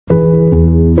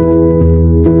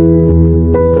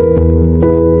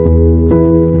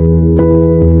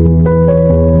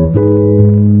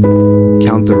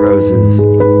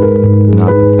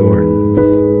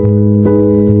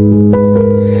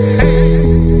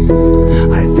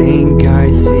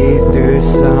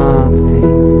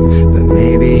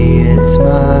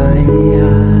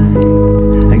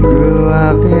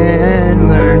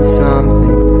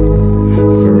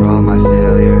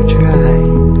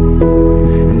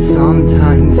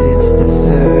sometimes it's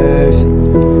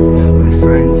deserving when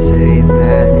friends say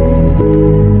that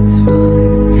it's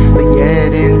fine, but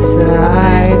yet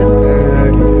inside I'm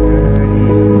hurting.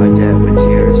 My debt with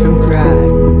tears from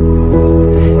crying,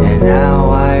 and now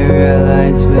I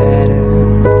realize better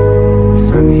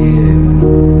from you.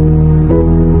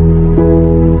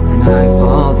 And I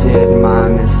faulted my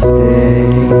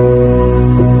mistake.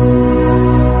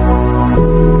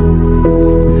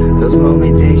 Those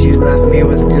lonely days you left me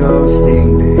with ghosting,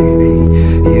 baby.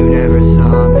 You never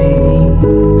saw me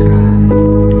cry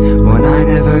when I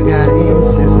never got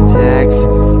answers to texts.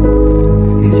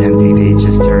 These empty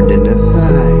pages turned into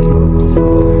fights,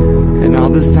 and all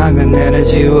this time and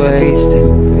energy wasted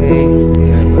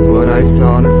with what I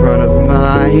saw in front of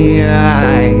my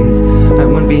eyes. I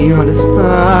went beyond as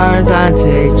far as I'd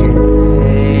take it,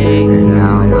 and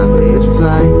now I'm left with this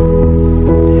fight.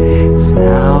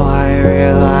 Now I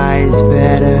realize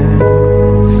better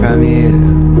from you,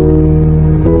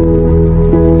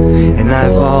 and I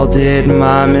faulted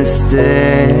my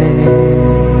mistake.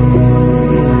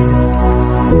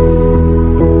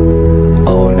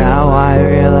 Oh, now I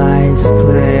realize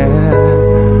clear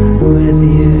with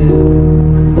you.